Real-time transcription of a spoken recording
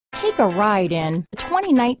Take a ride in the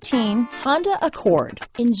 2019 Honda Accord.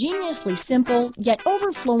 Ingeniously simple, yet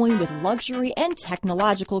overflowing with luxury and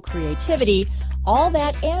technological creativity, all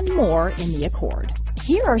that and more in the Accord.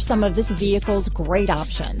 Here are some of this vehicle's great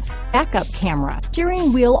options: backup camera,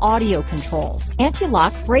 steering wheel audio controls,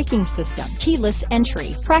 anti-lock braking system, keyless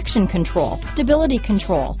entry, traction control, stability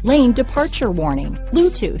control, lane departure warning,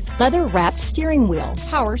 Bluetooth, leather-wrapped steering wheel,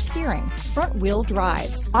 power steering, front wheel drive,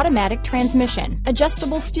 automatic transmission,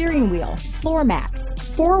 adjustable steering wheel, floor mats,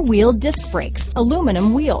 four-wheel disc brakes,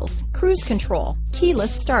 aluminum wheels, cruise control,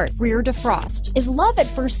 keyless start, rear defrost. Is love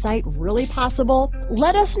at first sight really possible?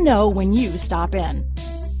 Let us know when you stop in.